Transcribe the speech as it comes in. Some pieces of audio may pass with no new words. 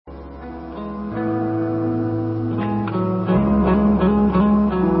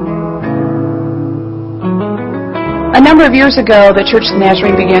A number of years ago, the Church of the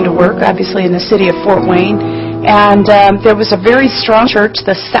Nazarene began to work, obviously in the city of Fort Wayne, and there was a very strong church,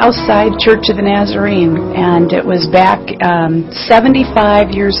 the Southside Church of the Nazarene, and it was back 75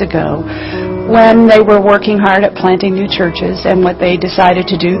 years ago when they were working hard at planting new churches, and what they decided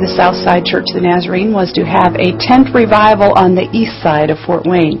to do, the Southside Church of the Nazarene, was to have a tent revival on the east side of Fort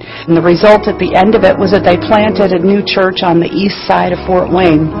Wayne. And the result at the end of it was that they planted a new church on the east side of Fort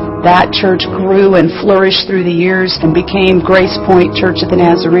Wayne. That church grew and flourished through the years and became Grace Point Church of the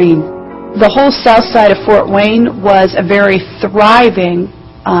Nazarene. The whole south side of Fort Wayne was a very thriving,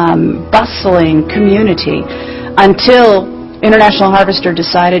 bustling community until International Harvester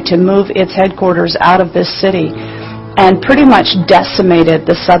decided to move its headquarters out of this city and pretty much decimated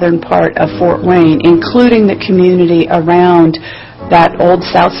the southern part of Fort Wayne, including the community around that old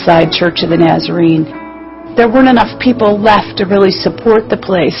Southside Church of the Nazarene. There weren't enough people left to really support the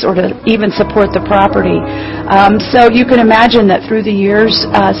place or to even support the property. So you can imagine that through the years,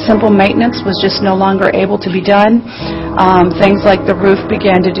 simple maintenance was just no longer able to be done. Things like the roof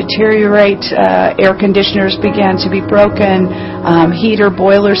began to deteriorate, air conditioners began to be broken, heater,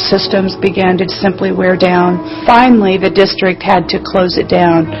 boiler systems began to simply wear down. Finally, the district had to close it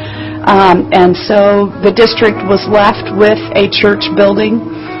down. And so the district was left with a church building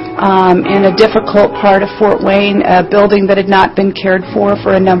in a difficult part of Fort Wayne, a building that had not been cared for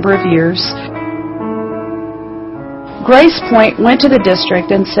a number of years. Grace Point went to the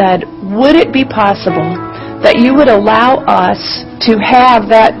district and said, would it be possible that you would allow us to have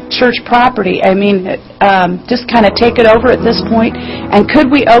that church property, just kind of take it over at this point, and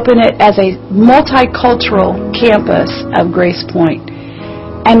could we open it as a multicultural campus of Grace Point?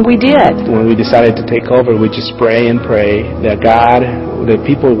 And we did. When we decided to take over, we just pray and pray that the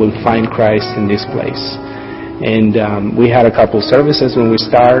people will find Christ in this place. And we had a couple services when we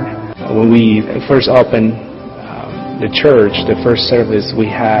started. When we first opened the church, the first service, we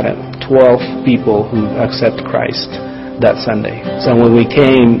had 12 people who accept Christ that Sunday. So when we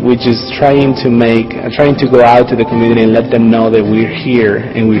came, we just trying to go out to the community and let them know that we're here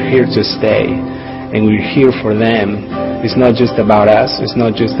and we're here to stay and we're here for them. It's not just about us. It's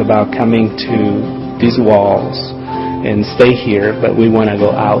not just about coming to these walls and stay here, but we want to go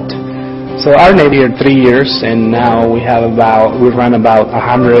out. So our Navy here 3 years, and now we run about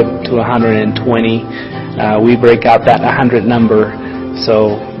 100 to 120. We break out that 100 number,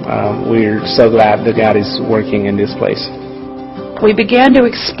 so we're so glad that God is working in this place. We began to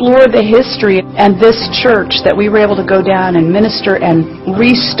explore the history, and this church that we were able to go down and minister and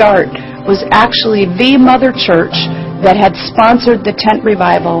restart was actually the mother church that had sponsored the tent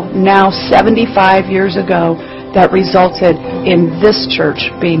revival now 75 years ago that resulted in this church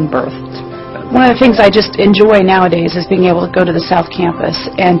being birthed. One of the things I just enjoy nowadays is being able to go to the South Campus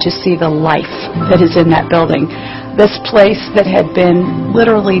and to see the life that is in that building. This place that had been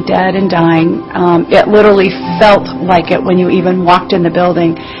literally dead and dying, it literally felt like it when you even walked in the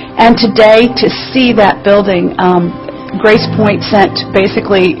building. And today, to see that building, Grace Point sent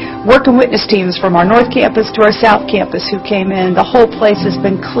basically work and witness teams from our North Campus to our South Campus who came in. The whole place has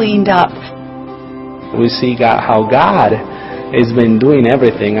been cleaned up. We see how God has been doing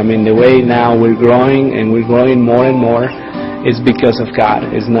everything. The way now we're growing and we're growing more and more is because of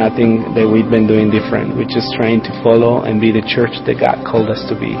God. It's nothing that we've been doing different. We're just trying to follow and be the church that God called us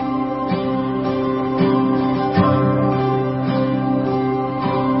to be.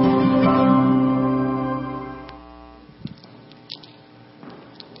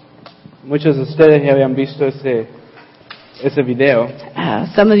 Muchos de ustedes ya habían visto ese video.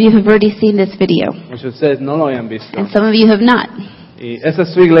 Some of you have already seen this video. Muchos de ustedes no lo habían visto. And some of you have not. Y esa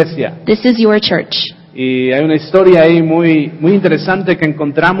es su iglesia. This is your church. Y hay una historia ahí muy interesante que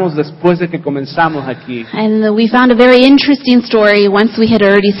encontramos después de que comenzamos aquí. And we found a very interesting story once we had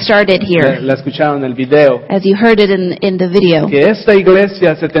already started here. La escucharon en el video. As you heard it in the video. Que esta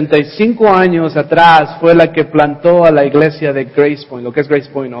iglesia 75 años atrás fue la que plantó a la iglesia de Grace Point, lo que es Grace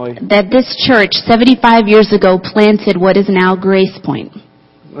Point hoy. That this church 75 years ago planted what is now Grace Point.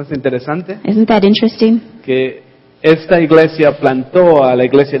 ¿No es interesante? Isn't that interesting? Que esta iglesia plantó a la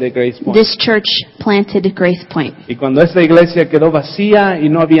iglesia de Grace Point. This church planted Grace Point. Y cuando esta iglesia quedó vacía y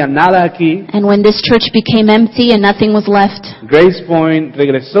no había nada aquí, and when this church became empty and nothing was left, Grace Point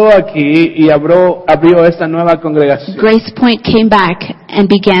regresó aquí y abrió esta nueva congregación. Grace Point came back and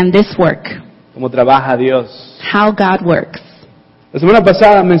began this work. Cómo trabaja Dios. How God works. La semana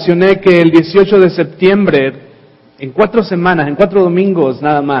pasada mencioné que el 18 de septiembre, en 4 semanas, en 4 domingos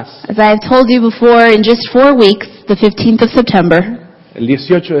nada más. As I have told you before, in just 4 weeks, the 15th of September. El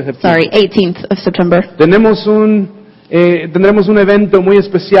 18 de septiembre. Sorry, 18th of September. Tenemos un tendremos un evento muy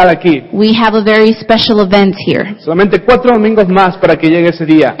especial aquí. We have a very special event here. Solamente 4 domingos más para que llegue ese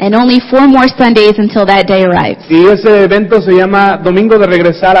día. And only 4 more Sundays until that day arrives. Y ese evento se llama Domingo de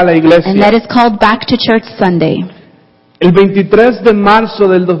Regresar a la And that Iglesia. is called Back to Church Sunday. El 23 de marzo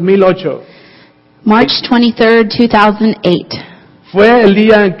del 2008 March 23rd, 2008 fue el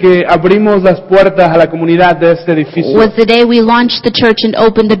día en que abrimos las puertas a la comunidad de este edificio. was the day we launched the church and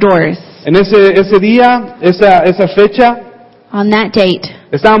opened the doors. En ese día, esa fecha, On that date,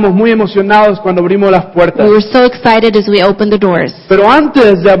 estábamos muy emocionados cuando abrimos las puertas. we were so excited as we opened the doors. Pero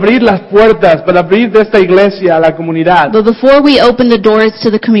antes de abrir las puertas para abrir de esta iglesia a la comunidad, But before we opened the doors to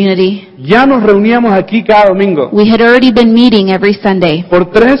the community, ya nos reuníamos aquí cada domingo. we had already been meeting every Sunday.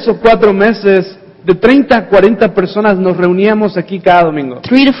 Por 3 o 4 meses, de 30 a 40 personas nos reuníamos aquí cada domingo.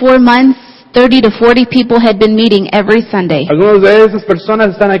 3 to 4 months, 30 to 40 people had been meeting every Sunday. Algunas de esas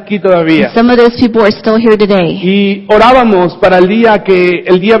personas están aquí todavía. Some of those people are still here today. Y orábamos para el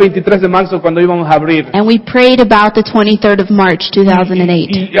día 23 de marzo cuando íbamos a abrir. And we prayed about the 23rd of March, 2008.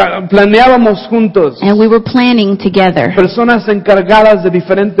 Y planeábamos juntos. And we were planning together. Personas encargadas de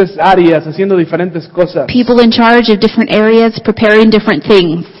diferentes áreas, haciendo diferentes cosas. People in charge of different areas, preparing different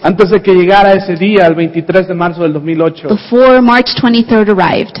things. Antes de que llegara ese día, el 23 de marzo del 2008, Before March 23rd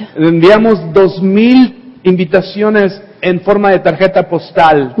arrived, enviamos 2,000 invitaciones en forma de tarjeta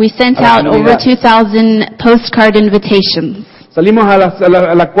postal. we sent a la out over comunidad. 2,000 postcard invitations. Salimos a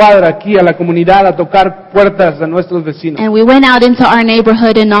la cuadra aquí, a la comunidad, a tocar puertas de nuestros vecinos. And we went out into our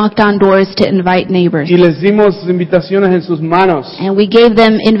neighborhood and knocked on doors to invite neighbors. Y les dimos invitaciones en sus manos. And we gave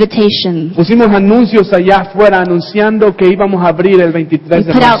them invitations. Pusimos anuncios allá afuera anunciando que íbamos a abrir el 23 We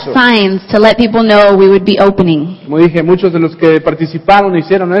de put out marzo. signs to let people know we would be opening. Como dije, muchos de los que participaron e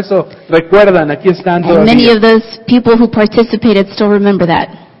hicieron eso recuerdan, aquí están And many todavía. of those people who participated still remember that.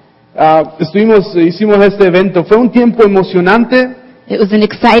 Hicimos este evento. Fue un tiempo emocionante It was an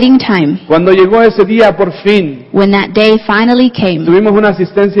exciting time cuando llegó ese día por fin. when that day finally came. Tuvimos una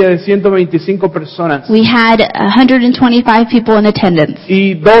asistencia de 125 personas We had 125 people in attendance,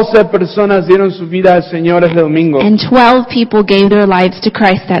 y 12 personas dieron su vida al Señor ese domingo. and 12 people gave their lives to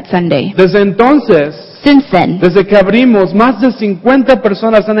Christ that Sunday. Desde entonces, Since then, desde que abrimos, más de 50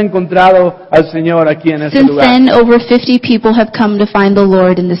 personas han encontrado al Señor aquí en este since lugar, then, over 50 people have come to find the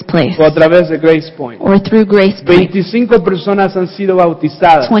Lord in this place, o a través de Grace Point. or through Grace Point. 25 personas han sido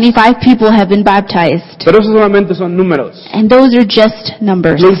bautizadas, 25 people have been baptized, pero esos solamente son números. and those are just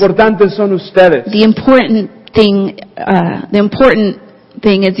numbers. Lo importante son ustedes. The important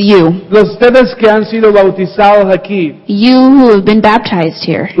thing is you. Los ustedes que han sido bautizados aquí, You who have been baptized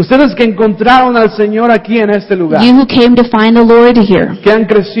here. ustedes que encontraron al Señor aquí en este lugar, You who came to find the Lord here. que han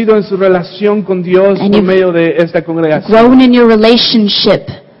crecido en su relación con Dios And por you've medio de esta congregación. Grown in your relationship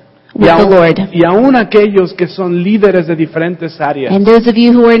with the Lord. Y aún aquellos que son líderes de diferentes áreas. And those of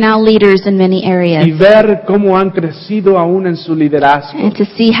you who are now leaders in many areas. Y ver cómo han crecido aún en su liderazgo. And to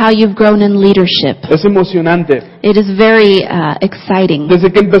see how you've grown in leadership. Es emocionante. It is very exciting.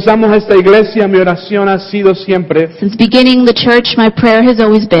 Desde que empezamos esta iglesia, mi oración ha sido siempre Since beginning the church, my prayer has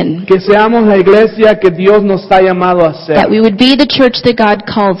always been que seamos la iglesia que Dios nos ha llamado a ser. that we would be the church that God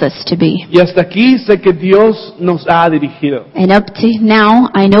calls us to be. Y hasta aquí sé que Dios nos ha dirigido. And up to now,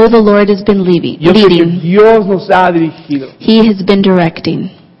 I know the Lord has been Yo sé que leading. Dios nos ha dirigido. He has been directing.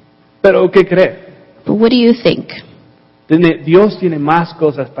 Pero ¿qué cree? But what do you think? Dios tiene más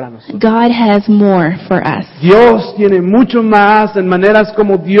cosas para nosotros. God has more for us. Dios tiene mucho más en maneras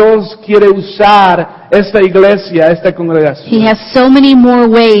como Dios quiere usar esta iglesia, esta He congregación. has so many more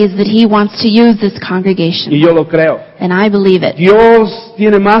ways that He wants to use this Y congregation. yo lo creo. And I believe it. Dios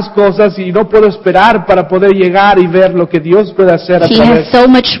tiene más cosas y no puedo esperar para poder llegar y ver lo que Dios puede hacer a He través. has so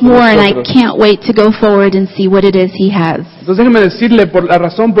much more, and I nosotros. can't wait to go forward and see what it is He has. Entonces déjeme decirle por la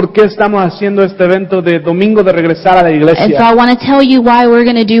razón por qué estamos haciendo este evento de domingo de regresar a la And so iglesia. I want to tell you why we're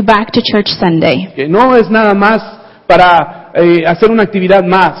going to do Back to Church Sunday. Que no es nada más para hacer una actividad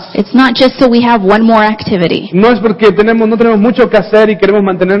más. It's not just so we have one more activity. No es porque no tenemos mucho que hacer y queremos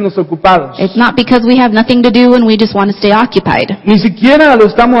mantenernos ocupados. It's not because we have nothing to do and we just want to stay occupied. Ni siquiera lo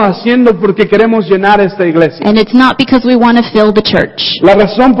estamos haciendo porque queremos llenar esta iglesia. And it's not because we want to fill the church. La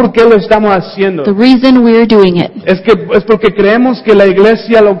razón por qué lo estamos haciendo The reason we're doing it es porque creemos que la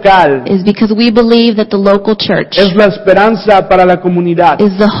iglesia local is because we believe that the local church es la esperanza para la comunidad.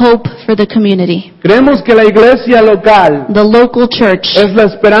 is the hope for the community. Creemos que la iglesia local The the local church, es la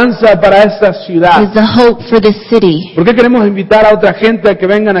esperanza para esta ciudad. is the hope for this city. ¿Por qué queremos invitar a otra gente a que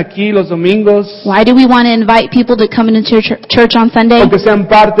vengan aquí los domingos Why do we want to invite people to come into church on Sunday o que sean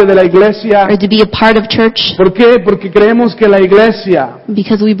parte de la iglesia? or to be a part of church? ¿Por qué? Porque creemos que la iglesia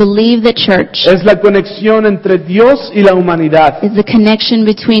Because we believe that church es la conexión entre Dios y la humanidad. is the connection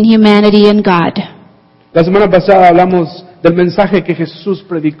between humanity and God. La semana pasada hablamos del mensaje que Jesús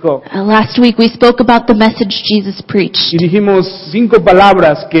predicó Last week we spoke about the message Jesus preached. y dijimos 5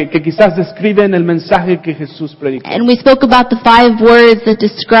 palabras que quizás describen el mensaje que Jesús predicó. And we spoke about the 5 words that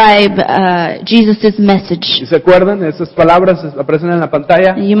describe Jesus' message. ¿Y se acuerdan? Esas palabras aparecen en la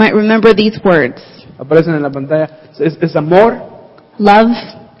pantalla. And you might remember these words. Aparecen en la pantalla. Es amor. Love.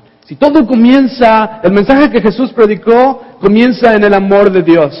 Si todo comienza, el mensaje que Jesús predicó comienza en el amor de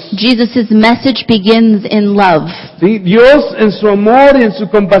Dios. Jesus' message begins in love. ¿Sí? Dios en su amor y en su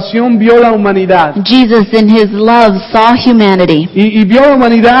compasión vio la humanidad. Jesus in his love saw humanity Y vio la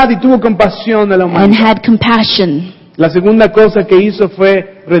humanidad y tuvo compasión de la and humanidad. had compassion. La segunda cosa que hizo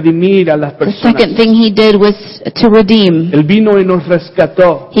fue redimir a las The personas. second thing he did was to redeem. Él vino y nos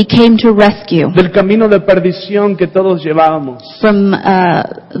rescató He came to rescue del camino de perdición que todos llevábamos. from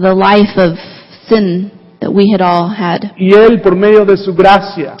the life of sin that we had all had. Y Él, por medio de su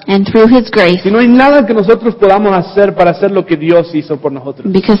gracia, And through his grace, si no hay nada que nosotros podamos hacer para hacer lo que Dios hizo por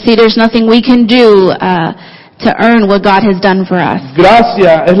nosotros. because see, there's nothing we can do to earn what God has done for us.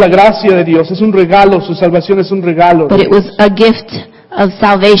 Gracia es la gracia de Dios, es un regalo, su salvación es un regalo. But it was a gift of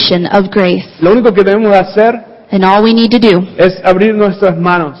salvation, of grace. Lo único que debemos hacer And all we need to do es abrir nuestras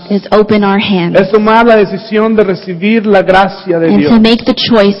manos, is open our hands es tomar la decisión de recibir la gracia de and Dios, to make the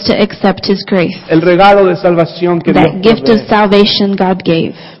choice to accept his grace. el regalo de salvación que Dios That gift provee. of salvation God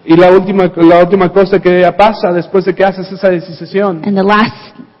gave. Y la última cosa que pasa después de que haces esa decisión And the last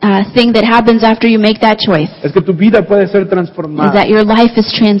thing that happens after you make that choice es que tu vida puede ser is transformada. that your life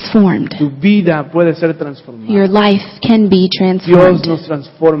is transformed. Tu vida puede ser transformada. Your life can be Dios transformed. nos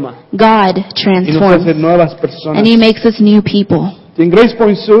transforma God y nos hace transforms. nuevas personas. And he makes us new people. En Grace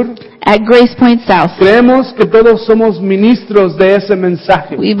Point Sur At Grace Point South, creemos que todos somos ministros de ese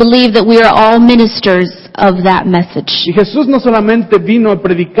mensaje. we believe that we are all ministers of that message. Y Jesús no solamente vino a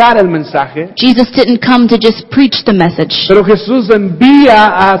predicar el mensaje, Jesus didn't come to just preach the message, pero Jesús envía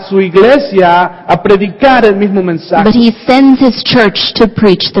a su iglesia a predicar el mismo mensaje. but he sends his church to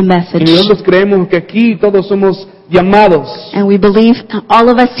preach the Y message. nosotros creemos que aquí todos somos llamados. And we believe all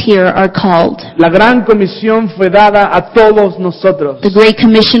of us here are called. La gran comisión fue dada a todos nosotros The Great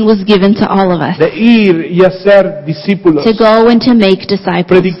Commission was given to all of us de ir y hacer discípulos, to go and to make disciples,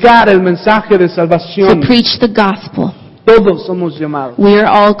 predicar el mensaje de to salvación. preach the gospel. Todos somos llamados. We are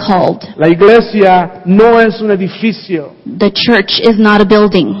all called. La iglesia no es un edificio. The church is not a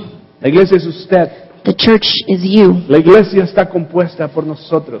building. La iglesia es usted. The church is you. La iglesia está compuesta por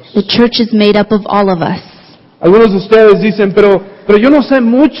nosotros. The church is made up of all of us. Algunos de ustedes dicen, pero yo no sé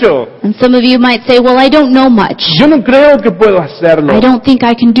mucho. And some of you might say, well, I don't know much. Yo no creo que puedo hacerlo. I don't think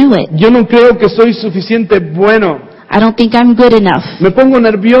I can do it. Yo no creo que soy suficiente bueno. I don't think I'm good enough. Me pongo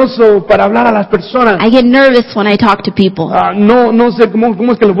nervioso para hablar a las personas. I get nervous when I talk to people. No sé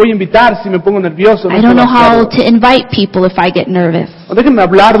cómo es que los voy a invitar si me pongo nervioso. No I don't puedo know how hacerlo. to invite people if I get nervous. Déjenme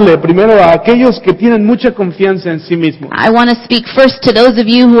hablarle primero a aquellos que tienen mucha confianza en sí mismos. I want to speak first to those of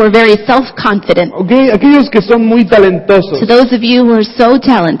you who are very self-confident, ¿Okay? Aquellos que son muy talentosos. to those of you who are so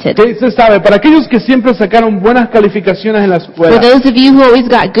talented, ¿Okay? Usted sabe, para aquellos que siempre sacaron buenas calificaciones en la for escuela, those of you who always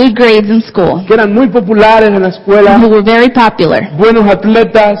got good grades in school, que eran muy populares en la escuela, who were very popular, buenos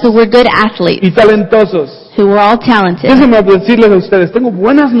atletas who were good athletes, y talentosos. who were all talented. Déjenme decirles a ustedes, tengo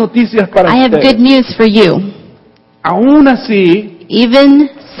buenas noticias para I have ustedes. good news for you. Aún así, Even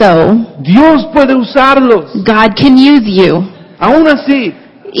so, Dios puede usarlos. God can use you, Aún así.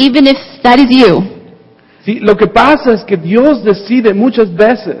 even if that is you. Sí, lo que pasa es que Dios decide muchas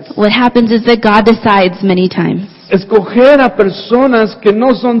veces What happens is that God decides many times escoger a personas que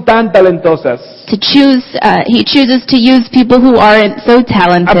no son tan talentosas, to choose, He chooses to use people who aren't so a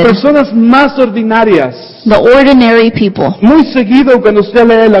talented, personas más ordinarias. the ordinary people. Muy seguido cuando usted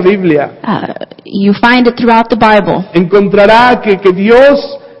lee la Biblia, You find it throughout the Bible encontrará que Dios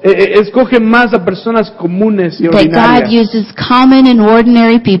escoge más a personas comunes y that God ordinarias. uses common and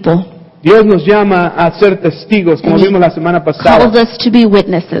ordinary people, Dios nos llama a ser testigos, como And He vimos la semana calls pasada, us to be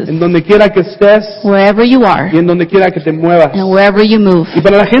witnesses en donde quiera que estés wherever you are y en donde quiera que te muevas. and wherever you move. Y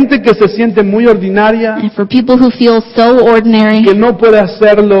para la gente que se siente muy ordinaria, And for people who feel so ordinary que no puede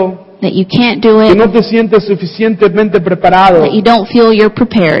hacerlo, that you can't do que it, no te sientes suficientemente preparado, that you don't feel you're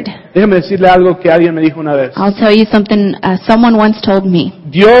prepared, déjame decirle algo que alguien me dijo una vez. I'll tell you something someone once told me.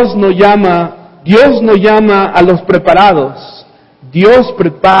 Dios no llama Dios no llama a los preparados, Dios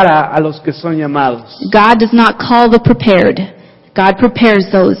prepara a los que son llamados. God does not call the prepared. God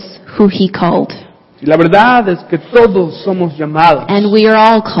prepares those who He called. Y la verdad es que todos somos llamados And we are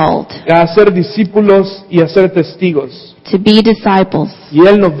all called a ser discípulos y a ser testigos. to be disciples. Y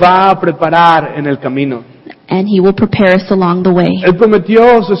Él nos va a preparar en el camino. And He will prepare us along the way. Él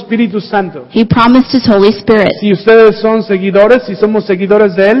prometió su Espíritu Santo. He promised His Holy Spirit. Si ustedes son seguidores, si somos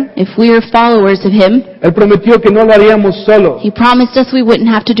seguidores de Él, If we are followers of Him, Él prometió que no lo haríamos solo. He promised us we wouldn't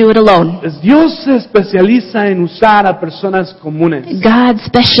have to do it alone. Dios se especializa en usar a personas comunes, God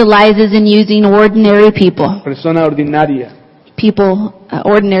specializes in using ordinary people. persona ordinaria.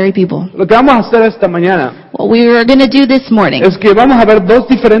 Ordinary people. Lo que vamos a hacer esta mañana What we are going to do this morning es que vamos a ver dos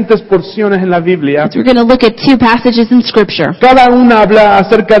diferentes porciones en la Biblia. is we're going to look at two passages in Scripture. Cada una habla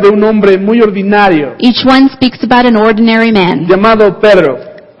acerca de un hombre muy ordinario Each one speaks about an ordinary man llamado Pedro.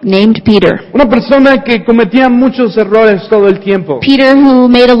 named Peter. Una persona que cometía muchos errores todo el tiempo. Peter, who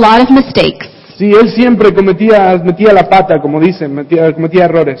made a lot of mistakes. Sí, él siempre metía la pata, como dicen, cometía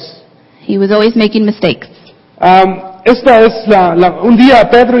errores. He was always making mistakes. Esta es un día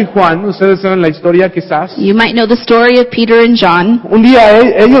Pedro y Juan, ustedes saben la historia quizás. You might know the story of Peter and John. Un día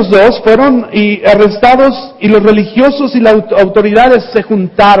ellos dos fueron arrestados y los religiosos y las autoridades se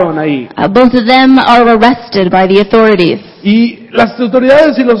juntaron ahí. Both of them are arrested by the authorities. Y las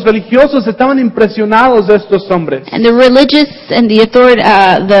autoridades y los religiosos estaban impresionados de estos hombres. And the religious and the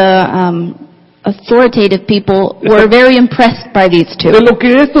authoritative people were very impressed by these two, De lo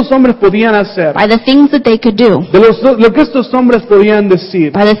que estos hombres podían hacer, by the things that they could do, de lo que estos hombres podían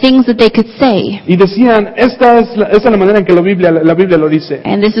decir. by the things that they could say. Y decían, esta es la manera en que la Biblia lo dice.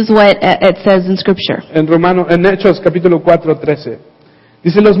 And this is what it says in Scripture. En Hechos capítulo 4:13.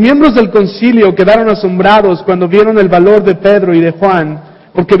 Dice, los miembros del concilio quedaron asombrados cuando vieron el valor de Pedro y de Juan,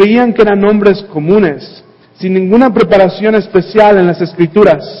 porque veían que eran hombres comunes, sin ninguna preparación especial en las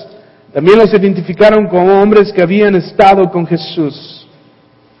Escrituras. También los identificaron como hombres que habían estado con Jesús.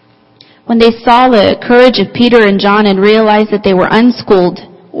 When they saw the courage of Peter and John and realized that they were unschooled,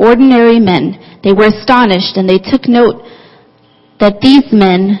 ordinary men, they were astonished and they took note that these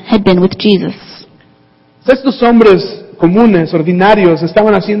men had been with Jesus. Estos hombres comunes, ordinarios,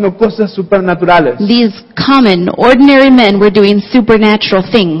 estaban haciendo cosas supernaturales. These common, ordinary men were doing supernatural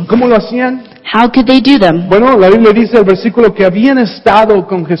things. ¿Cómo lo hacían? How could they do them? Bueno, la Biblia dice el versículo que habían estado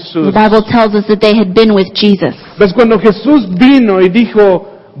con Jesús. The Bible tells us that they had been with Jesus. Pues cuando Jesús vino y dijo,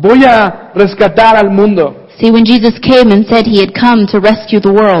 voy a rescatar al mundo. See, when Jesus came and said He had come to rescue the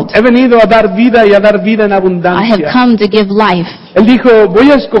world, He venido a dar vida y a dar vida en I have abundancia. come to give life. Él dijo,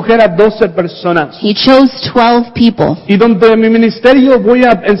 voy a escoger a 12 personas. He chose 12 people. Y donde mi ministerio voy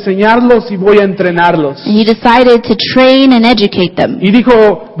a enseñarlos y voy a entrenarlos. And He decided to train and educate them. Y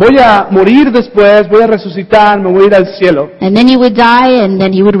dijo, voy a morir después, voy a resucitar, me voy a ir al cielo. And then He would die and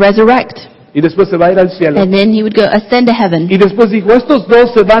then He would resurrect. Y después se va a ir al cielo. And then He would ascend to heaven. Y después dijo, estos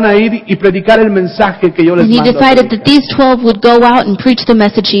 12 van a ir y predicar el mensaje que yo les And He mando. decided that these 12 would go out and preach the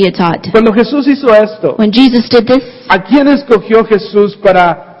message He had taught. Cuando Jesús hizo esto, When Jesus did this, ¿a quién escogió Jesús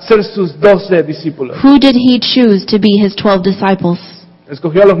para ser sus 12 discípulos? who did He choose to be His 12 disciples?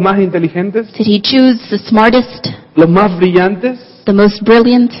 ¿Escogió a los más inteligentes? Did He choose the smartest, ¿Los más brillantes? the most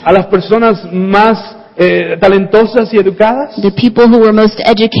brilliant, ¿A las personas más talentosas y educadas? the people who were most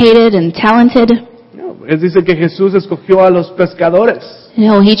educated and talented? No, es dice que Jesús escogió a los pescadores,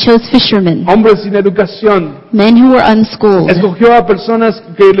 No, He chose fishermen, hombres sin educación. men who were unschooled. Escogió a personas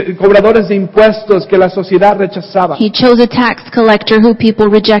cobradores de impuestos que la sociedad rechazaba. He chose a tax collector who people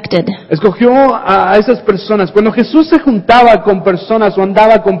rejected. Escogió a esas personas. Cuando Jesús se juntaba con personas o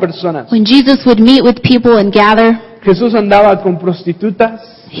andaba con personas, When Jesus would meet with people and gather, Jesús andaba con prostitutas,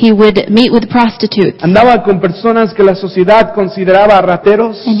 He would meet with prostitutes. andaba con personas que la sociedad consideraba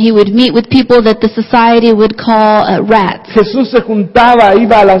rateros. And He would meet with people that the society would call rats. Jesús se juntaba,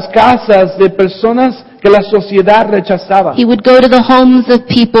 iba a las casas de personas que la sociedad rechazaba. He would go to the homes of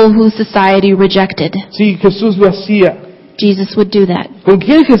people who society rejected. Sí, Jesús lo hacía. Jesus would do that. ¿Con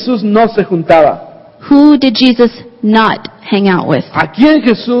quién Jesús no se juntaba? Who did Jesus not hang out with? ¿A quién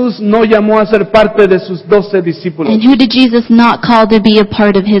Jesús no llamó a ser parte de sus 12 discípulos? And who did Jesus not call to be a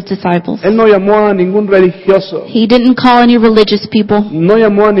part of His disciples? Él no llamó a ningún religioso, He didn't call any religious people. no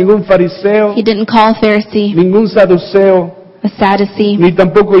llamó a ningún fariseo, He didn't call a Pharisee, ningún saduceo, a Sadducee. ni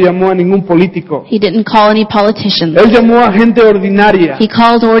tampoco llamó a ningún político. He didn't call any politicians. Él llamó a gente ordinaria, He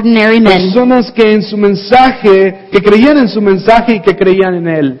called ordinary men, personas que en su mensaje, que creían en su mensaje y que creían en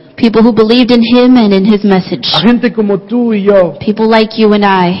Él. people who believed in Him and in His message. A gente como tú y yo. People like you and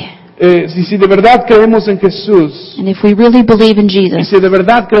I. si de verdad creemos en Jesús, and if we really believe in y Jesus, si de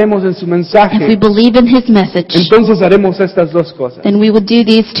verdad creemos en su if we mensaje, believe in His message, entonces haremos estas dos cosas. then we will do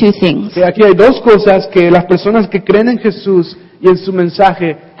these two things. Aquí hay dos cosas que las personas que creen en Jesús y en su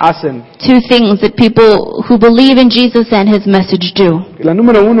mensaje hacen. Two things that people who believe in Jesus and His message do. La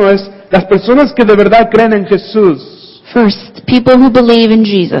número uno es las personas que de verdad creen en Jesús First, people who believe in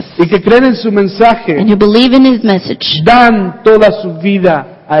Jesus y que creen en su mensaje and who believe in His message, dan toda su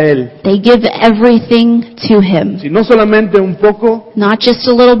vida a Él. they give everything to Him. Si no solamente un poco, Not just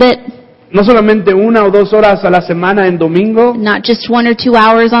a little bit, no solamente 1 o 2 horas a la semana en domingo, not just 1 or 2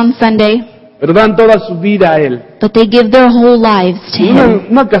 hours on Sunday, pero dan toda su vida a Él. but they give their whole lives to En Him.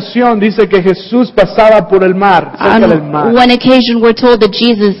 una ocasión dice que Jesús pasaba por el mar, cerca del mar, On one occasion, we're told that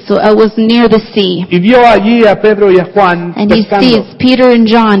Jesus was near the sea, y vio allí a Pedro y a Juan and He pescando. sees Peter and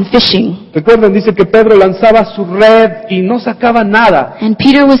John fishing. Recuerden, dice que Pedro lanzaba su red y no sacaba nada. And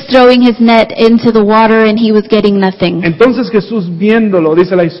Peter was throwing his net into the water, and he was getting nothing. Entonces Jesús viéndolo,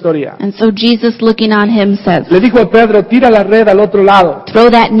 dice la historia, And so Jesus, looking on him, says, le dijo a Pedro, tira la red al otro lado.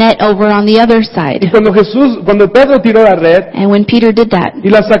 throw that net over on the other Y side. cuando Pedro tiró la red And when Peter did that, y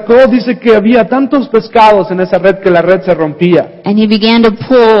la sacó, dice que había tantos pescados en esa red que la red se rompía. and he began to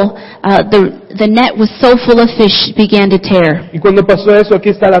pull, the net was so full of fish, it began to tear. Y cuando pasó eso, aquí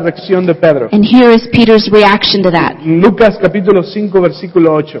está la reacción de Pedro. And here is Peter's reaction to that. En Lucas capítulo 5,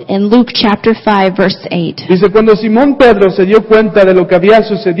 versículo 8. In Luke chapter 5, verse 8. Dice, cuando Simón Pedro se dio cuenta de lo que había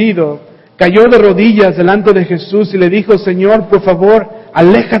sucedido, cayó de rodillas delante de Jesús y le dijo, Señor, por favor,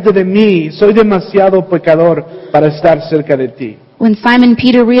 aléjate de mí, soy demasiado pecador para estar cerca de ti. When Simon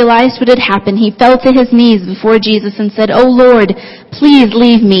Peter realized what had happened, he fell to his knees before Jesus and said, "Oh Lord, please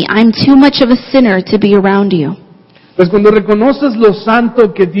leave me. I'm too much of a sinner to be around you." Pues cuando reconoces lo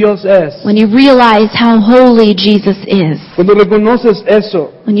santo que Dios es, When you realize how holy Jesus is, cuando reconoces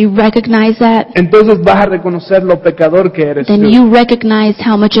eso, when you recognize that, entonces vas a reconocer lo pecador que eres then tú. you recognize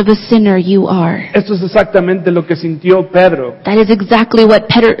how much of a sinner you are. Esto es exactamente lo que sintió Pedro That is exactly what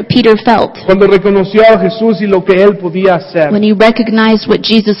Peter felt cuando reconoció a Jesús y lo que él podía hacer. when he recognized what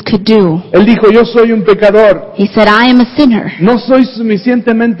Jesus could do. Él dijo, yo soy un pecador, He said, "I am a sinner. no soy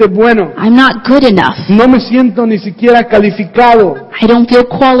suficientemente bueno, I'm not good enough. no me siento ni siquiera calificado, I don't feel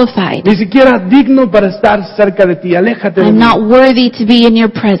qualified. ni siquiera digno para estar cerca de ti, aléjate de I'm mí. not worthy to be in your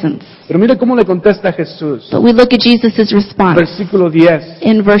presence." Pero mira cómo le contesta Jesús. But we look at Jesus' response Versículo 10.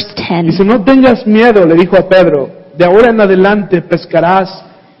 in verse 10. Dice, no tengas miedo, le dijo a Pedro, de ahora en adelante pescarás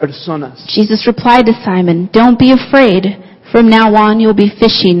personas. Jesus replied to Simon, "Don't be afraid. From now on you'll be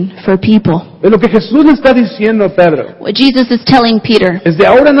fishing for people." De lo que Jesús le está diciendo a Pedro, What Jesus is telling Peter es de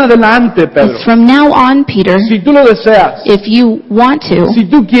ahora en adelante, Pedro, is from now on, Peter, si tú lo deseas, if you want to, si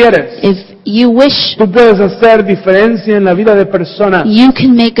tú quieres, if you wish, tú puedes hacer diferencia en la vida de personas. you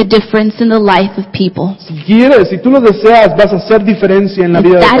can make a difference in the life of people. Si quieres, si tú lo deseas, vas a hacer diferencia en la If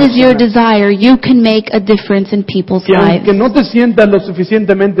vida de that is your personas. desire, you can make a difference in people's Y lives. aunque no te sientas lo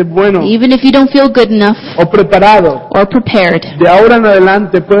suficientemente bueno Even if you don't feel good enough o preparado, or prepared, de ahora en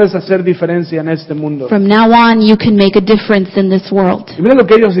adelante puedes hacer diferencia en este mundo. from now on you can make a difference in this world. Y mira lo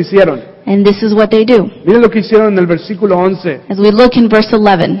que ellos hicieron. And this is what they do. Mira lo que hicieron en el versículo 11. As we look in verse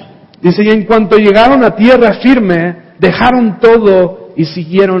 11, Dice, y en cuanto llegaron a tierra firme, dejaron todo y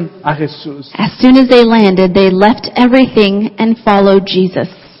siguieron a Jesús. as soon as they landed, they left everything and followed Jesus.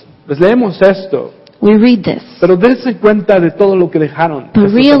 Pues leemos esto, We read this. pero dense cuenta de todo lo que dejaron. But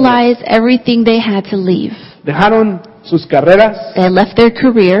Estos realize everything they had to leave. hombres. Dejaron sus carreras, They left their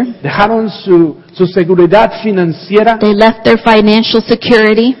career. dejaron su seguridad financiera, They left their financial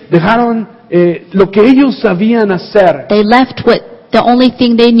security. dejaron lo que ellos sabían hacer, They left the only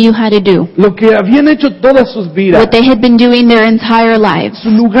thing they knew how to do. lo que habían hecho todas sus vidas, What they had been doing their entire lives. su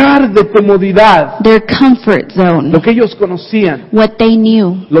lugar de comodidad, Their comfort zone. lo que ellos conocían, What they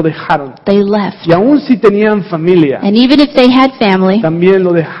knew. lo dejaron. They left. Y aun si tenían familia, And even if they had family, también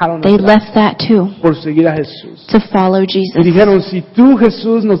lo dejaron they atrás left that too por seguir a Jesús. to follow Y Jesus. dijeron, si tú,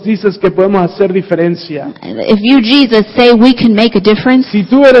 Jesús, nos dices que podemos hacer diferencia, If you, Jesus, say we can make a difference,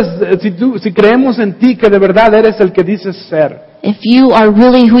 si creemos en ti que de verdad eres el que dices ser, if you are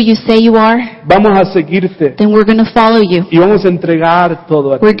really who you say you are, vamos a seguirte then we're going to follow you. y vamos a entregar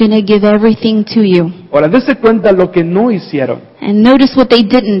todo a ti. We're going to give everything to you. Ahora, dése cuenta lo que no hicieron. And notice what they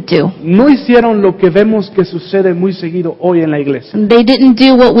didn't do. No hicieron lo que vemos que sucede muy seguido hoy en la iglesia. They didn't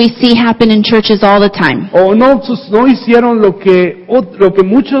do what we see happen in churches all the time. O no hicieron lo que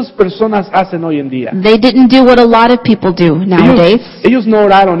muchas personas hacen hoy en día. They didn't do what a lot of people do nowadays. Ellos no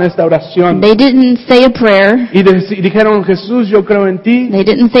oraron esta oración They didn't say a prayer y dijeron, Jesús, yo creo en ti, They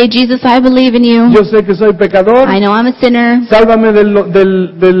didn't say, Jesus, I believe in you. yo sé que soy pecador, I know I'm a sinner. sálvame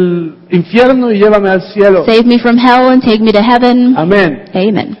del infierno y llévame al cielo. Save me from hell and take me to heaven. Amén.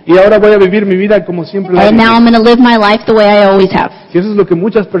 Amen. Y ahora voy a vivir mi vida como siempre la he And now I'm vivido. going to live my life the way I always have. Y eso es lo que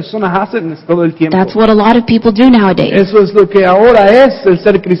muchas personas hacen todo el tiempo. That's what a lot of people do nowadays. Eso es lo que ahora es el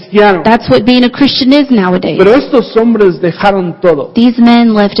ser cristiano. That's what being a Christian is nowadays. Pero estos hombres dejaron todo These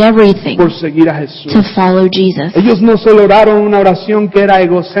men left everything por seguir a Jesús. to follow Jesus. Ellos no solo oraron una oración que era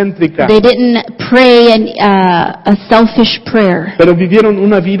egocéntrica, They didn't pray a selfish prayer, pero vivieron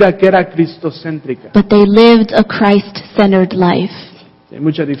una vida que era cristocéntrica. but they lived a Christ-centered life. Hay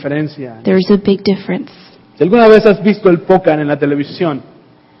mucha diferencia. There's a big difference. Si alguna vez has visto el póker en la televisión,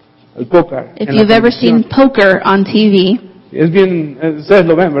 el póker If en la you've ever televisión, seen poker on TV, es bien, ustedes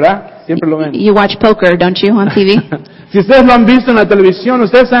lo ven, ¿verdad? Siempre lo ven. you watch poker, don't you, on TV? Si ustedes lo han visto en la televisión,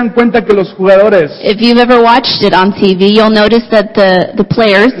 ustedes se dan cuenta que los jugadores If you've ever watched it on TV, you'll notice that the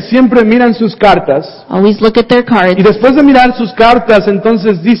players siempre miran sus cartas always look at their y cards. después de mirar sus cartas,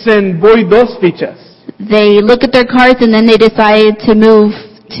 entonces dicen, voy 2 fichas. They look at their cards and then they decide to move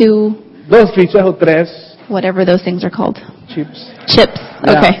to 2 fichas o 3 whatever those things are called. chips. Chips.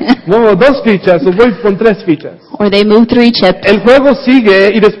 Ya. Okay. Muevo 2 fichas o voy con 3 fichas. Or they move 3 chips. El juego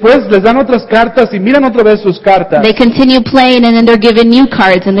sigue y después les dan otras cartas y miran otra vez sus cartas. They continue playing and then they're given new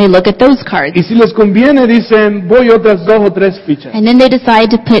cards and they look at those cards. Y si les conviene dicen, voy otras 2 o 3 fichas. And then they decide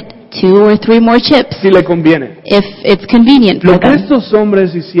to put 2 or 3 more chips Si le conviene. if it's convenient for Lo que them. estos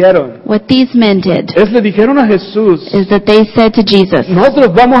hombres hicieron What these men did es le dijeron a Jesús, is that they said to Jesus,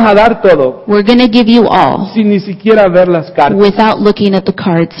 nosotros vamos a dar todo we're going to give you all sin ni siquiera ver las cartas. without looking at the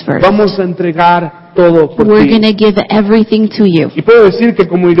cards first. Vamos a entregar todo por We're ti. going to give everything to you. Y puedo decir que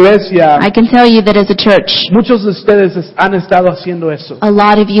como iglesia, I can tell you that as a church, muchos de ustedes han estado haciendo eso. a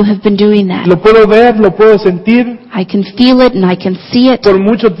lot of you have been doing that. Lo puedo ver, lo puedo sentir. I can feel it and I can see it. Por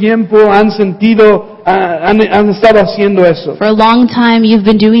mucho tiempo han sentido, han estado haciendo eso. For a long time, you've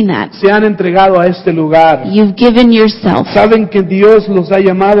been doing that. Se han entregado a este lugar. You've given yourself. Saben que Dios los ha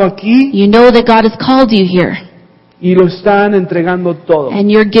llamado aquí You know that God has called you here, y lo están entregando todo. and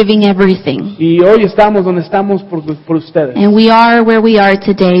you're giving everything. Y hoy estamos donde estamos por ustedes. And we are where we are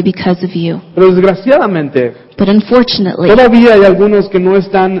today because of you. Pero desgraciadamente, But unfortunately, todavía hay algunos que no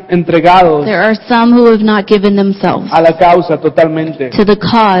están entregados there are some who have not given themselves a la causa totalmente. to the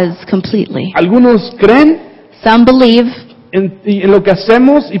cause completely. Algunos creen Some believe en lo que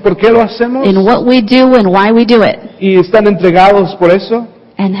hacemos y por qué lo hacemos in what we do and why we do it, y están entregados por eso.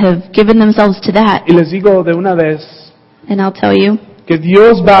 and have given themselves to that. Y les digo de una vez And I'll tell you que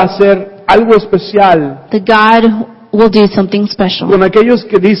Dios va a hacer algo especial that God will do something special con aquellos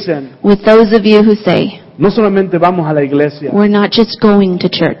que dicen, with those of you who say, no solamente vamos a la iglesia, we're not just going to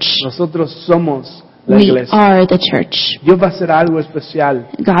church, nosotros somos la we iglesia. are the church. Dios va a hacer algo especial.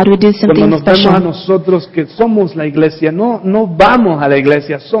 God would do Cuando something nos vemos a special. nosotros que somos la iglesia, no vamos a la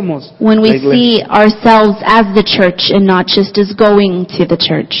iglesia, somos When la we iglesia. see ourselves as the church and not just as going to the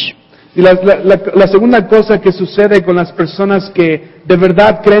church. Y la segunda cosa que sucede con las personas que de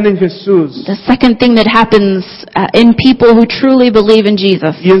verdad creen en Jesús The second thing that happens in people who truly believe in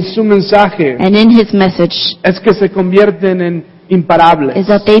Jesus y en su mensaje and in His message es que se convierten en imparables. is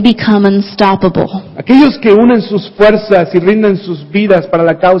that they become unstoppable. Aquellos que unen sus fuerzas y rinden sus vidas para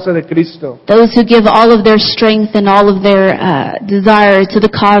la causa de Cristo Those who give all of their strength and all of their desire to the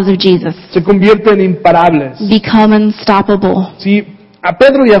cause of Jesus se convierten en imparables. become unstoppable. Si a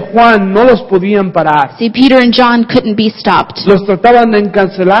Pedro y a Juan no los podían parar, See, Peter and John couldn't be stopped. los trataban de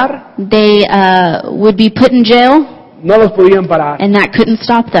encarcelar, They would be put in jail, no los podían parar. and that couldn't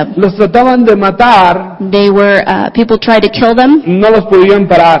stop them. Los trataban de matar, They were people tried to kill them, no los podían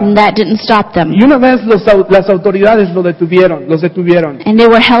parar. and that didn't stop them. Y una vez las autoridades los detuvieron. And they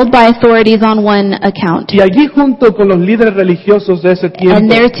were held by authorities on one account. Y allí junto con los líderes religiosos de ese And tiempo,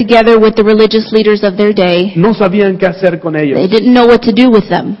 there together with the religious leaders of their day, no sabían qué hacer con they ellos. didn't know what to do with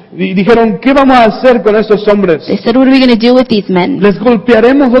them. Y dijeron, ¿qué vamos a hacer con estos hombres? They said, what are we going to do with these men? ¿Les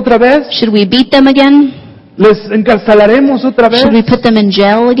golpearemos otra vez? Should we beat them again? ¿Les encarcelaremos otra vez? Should we put them in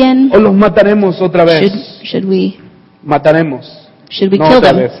jail again? ¿O los mataremos otra vez? Should we Mataremos. we No kill otra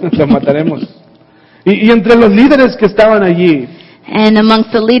them? vez, los mataremos. Y entre los líderes que estaban allí, And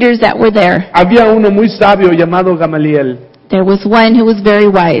amongst the leaders that were there, había uno muy sabio llamado Gamaliel. there was one who was very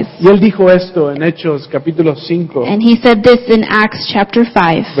wise. Y él dijo esto en Hechos capítulo 5, And he said this in Acts chapter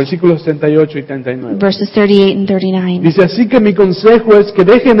 5, versículos 38 y 39. verses 38 and 39. Dice, así que mi consejo es que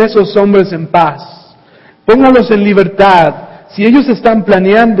dejen esos hombres en paz. Póngalos en libertad. Si ellos están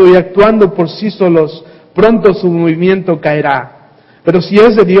planeando y actuando por sí solos, pronto su movimiento caerá. Pero si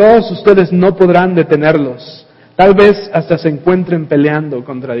es de Dios, ustedes no podrán detenerlos. Tal vez hasta se encuentren peleando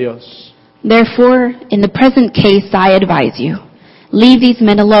contra Dios. Therefore, in the present case, I advise you, leave these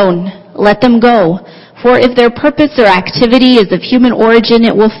men alone. Let them go. For if their purpose or activity is of human origin,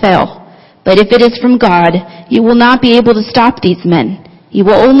 it will fail. But if it is from God, you will not be able to stop these men. You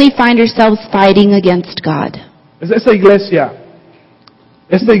will only find yourselves fighting against God. Esta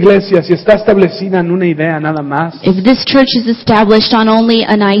iglesia, si está establecida en una idea nada más, If this church is established on only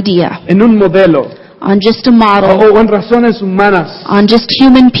an idea, en un modelo, on just a model, o en razones humanas, on just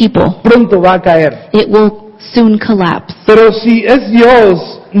human people, pronto va a caer. it will soon collapse. Pero si es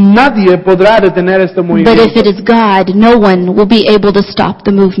Dios, nadie podrá detener este But if it movimiento. is God, no one will be able to stop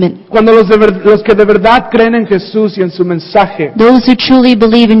the movement. Cuando los que de verdad creen en Jesús y en su mensaje, Those who truly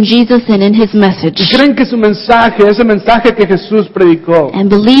believe in Jesus and in His message, y creen que su mensaje, ese mensaje que Jesús predicó, and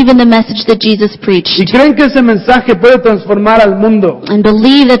believe in the message that Jesus y preached, creen que ese mensaje puede transformar al mundo, and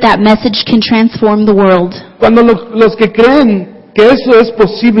believe that that message can transform the world, cuando los que creen que eso es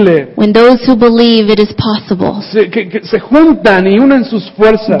posible, when those who believe it is possible que se juntan y unen sus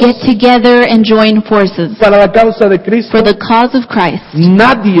fuerzas get together and join forces para la causa de Cristo, for the cause of Christ,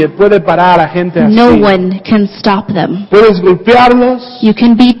 nadie puede parar a gente así. no one can stop them. Puedes golpearlos, You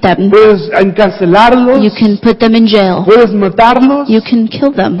can beat them, puedes encarcelarlos, you can put them in jail, puedes matarlos, you can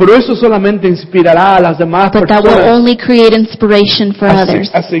kill them, pero eso solamente inspirará a las demás but that will personas only create inspiration for others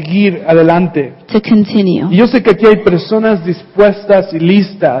a seguir adelante. to continue. Y yo sé que aquí hay personas dispuestas y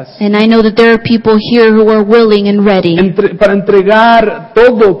listas And I know that there are people here who are willing and ready para entregar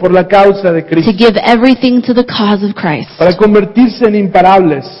todo por la causa de to Cristo, give everything to the cause of Christ, para convertirse en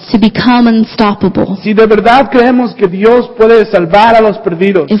imparables. to become unstoppable. Si de verdad creemos que Dios puede salvar a los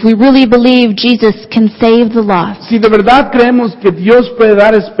perdidos, If we really believe Jesus can save the lost, si de verdad creemos que Dios puede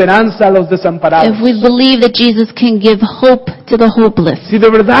dar esperanza a los desamparados, if we believe that Jesus can give hope to the hopeless, si de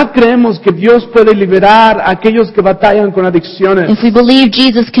verdad creemos que Dios puede liberar a aquellos que batallan con adicciones, if we believe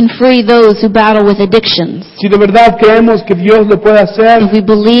Jesus can free those who battle with addictions, si de verdad creemos que Dios lo puede hacer, if we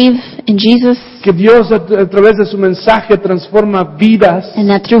believe in Jesus que Dios a través de su mensaje transforma vidas, and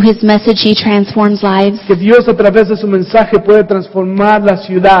that through His message He transforms lives, que Dios a través de su mensaje puede transformar la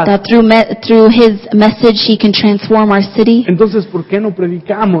ciudad, that through His message He can transform our city, entonces ¿por qué no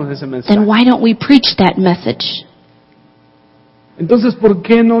predicamos ese mensaje? then why don't we preach that message? Entonces ¿por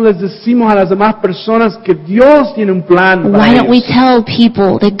qué no les decimos a las demás personas que Dios tiene un plan para Why don't we ellos? tell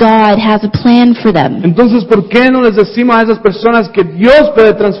people that God has a plan for them? Entonces ¿por qué no les decimos a esas personas que Dios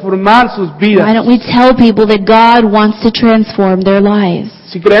puede transformar sus vidas? Why don't we tell people that God wants to transform their lives?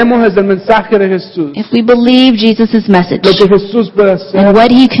 Si creemos desde el mensaje de Jesús, If we believe Jesus' message lo que Jesús puede hacer, and what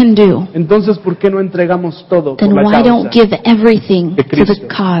He can do, entonces ¿por qué no entregamos todo then por la why causa? don't give everything de to the Cristo.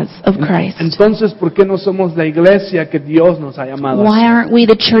 cause of Christ? Entonces ¿por qué no somos la iglesia que Dios nos ha llamado a Why ser? aren't we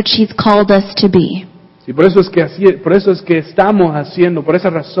the church He's called us to be? Sí, por eso es que estamos haciendo, por esa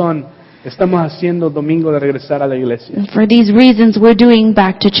razón, estamos haciendo domingo de regresar a la iglesia. And for these reasons, we're doing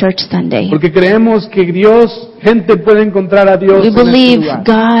Back to Church Sunday. Porque creemos que gente puede encontrar a Dios We en este believe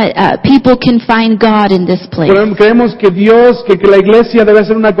lugar. people can find God in this place. Creemos que que la iglesia debe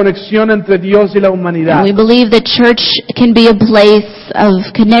ser una conexión entre Dios y la humanidad. And we believe that church can be a place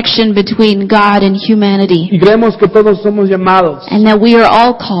of connection between God and humanity. Y creemos que todos somos llamados. And that we are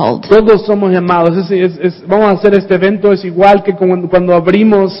all called. Todos somos llamados. Vamos a hacer este evento, es igual que cuando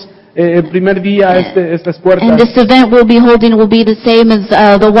abrimos el primer día estas puertas. And this event we'll be holding will be the same as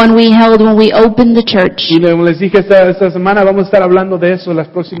the one we held when we opened the church. Y como les dije esta semana, vamos a estar hablando de eso las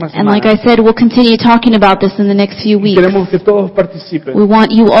próximas And like semanas. I said, we'll continue talking about this in the next few weeks. Queremos que todos participen, We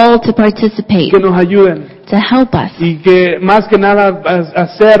want you all to participate, que nos ayuden. to help us. Y que más que nada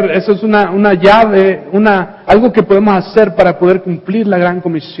eso es una llave, algo que podemos hacer para poder cumplir la gran And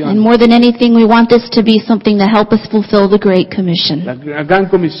comisión. more than anything, we want this to be something to help us fulfill the Great Commission, La gran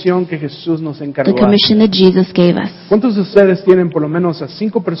comisión que Jesús nos the encargó. commission that Jesus gave us. ¿Cuántos de ustedes tienen por lo menos a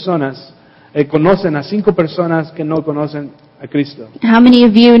 5 personas, conocen a 5 personas que no conocen a Cristo? How many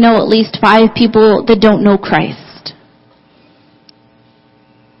of you know at least 5 people that don't know Christ?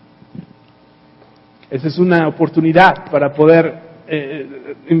 Esa es una oportunidad para poder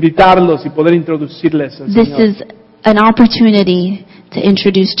invitarlos y poder introducirles al This Señor. is an opportunity to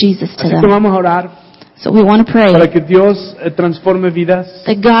introduce Jesus to Así que them. vamos a orar So we want to pray para que Dios transforme vidas.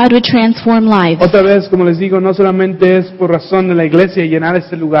 that God would transform lives. Otra vez, como les digo, no solamente es por razón de la iglesia y llenar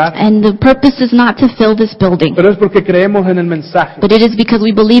este lugar, And the purpose is not to fill this building, pero es porque creemos en el mensaje. but it is because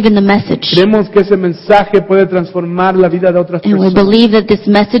we believe in the message. Creemos que ese mensaje puede transformar la vida de otras And we personas, believe that this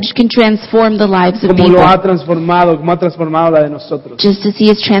message can transform the lives of como lo ha people, transformado, como ha transformado la de nosotros. just as He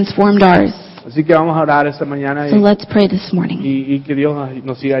has transformed ours. Así que vamos a orar esta mañana So let's pray this morning. y que Dios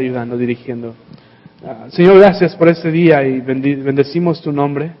nos siga ayudando, dirigiendo. Señor, gracias por este día y bendecimos tu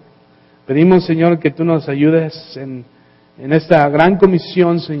nombre. Pedimos, Señor, que tú nos ayudes en esta gran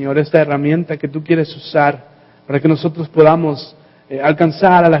comisión, Señor, esta herramienta que tú quieres usar para que nosotros podamos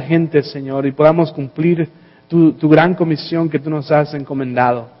alcanzar a la gente, Señor, y podamos cumplir tu gran comisión que tú nos has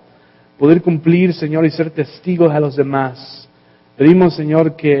encomendado. Poder cumplir, Señor, y ser testigos a los demás. Pedimos,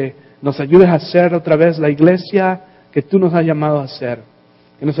 Señor, que nos ayudes a ser otra vez la iglesia que tú nos has llamado a ser.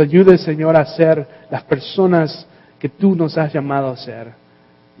 Que nos ayudes, Señor, a ser las personas que tú nos has llamado a ser.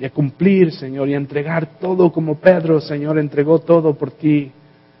 Y a cumplir, Señor, y a entregar todo como Pedro, Señor, entregó todo por ti.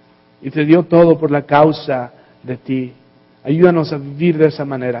 Y te dio todo por la causa de ti. Ayúdanos a vivir de esa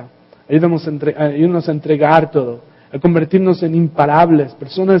manera. Ayúdanos a entregar todo. A convertirnos en imparables.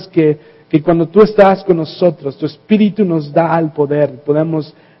 Personas que cuando tú estás con nosotros, tu Espíritu nos da el poder.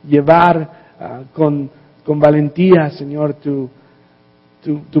 Podemos llevar con valentía, Señor,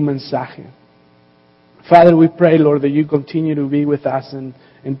 tu mensaje. Father, we pray, Lord, that you continue to be with us and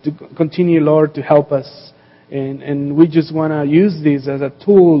to continue, Lord, to help us. And we just want to use this as a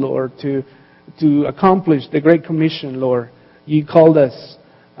tool, Lord, to accomplish the Great Commission, Lord, you called us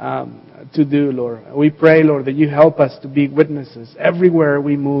to do, Lord. We pray, Lord, that you help us to be witnesses everywhere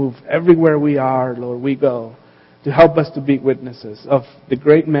we move, everywhere we are, Lord, we go, to help us to be witnesses of the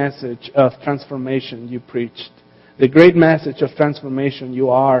great message of transformation you preached, the great message of transformation you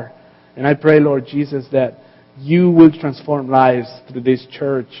are. And I pray, Lord Jesus, that you will transform lives through this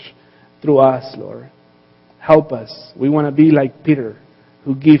church, through us, Lord. Help us. We want to be like Peter,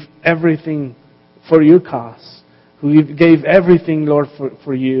 who gave everything for your cause, who gave everything, Lord,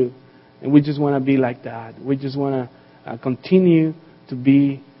 for you. And we just want to be like that. We just want to continue to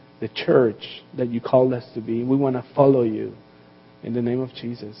be the church that you called us to be. We want to follow you. In the name of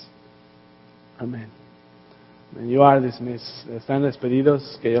Jesus. Amen. You are dismissed. Están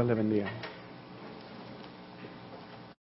despedidos. Que Dios le bendiga.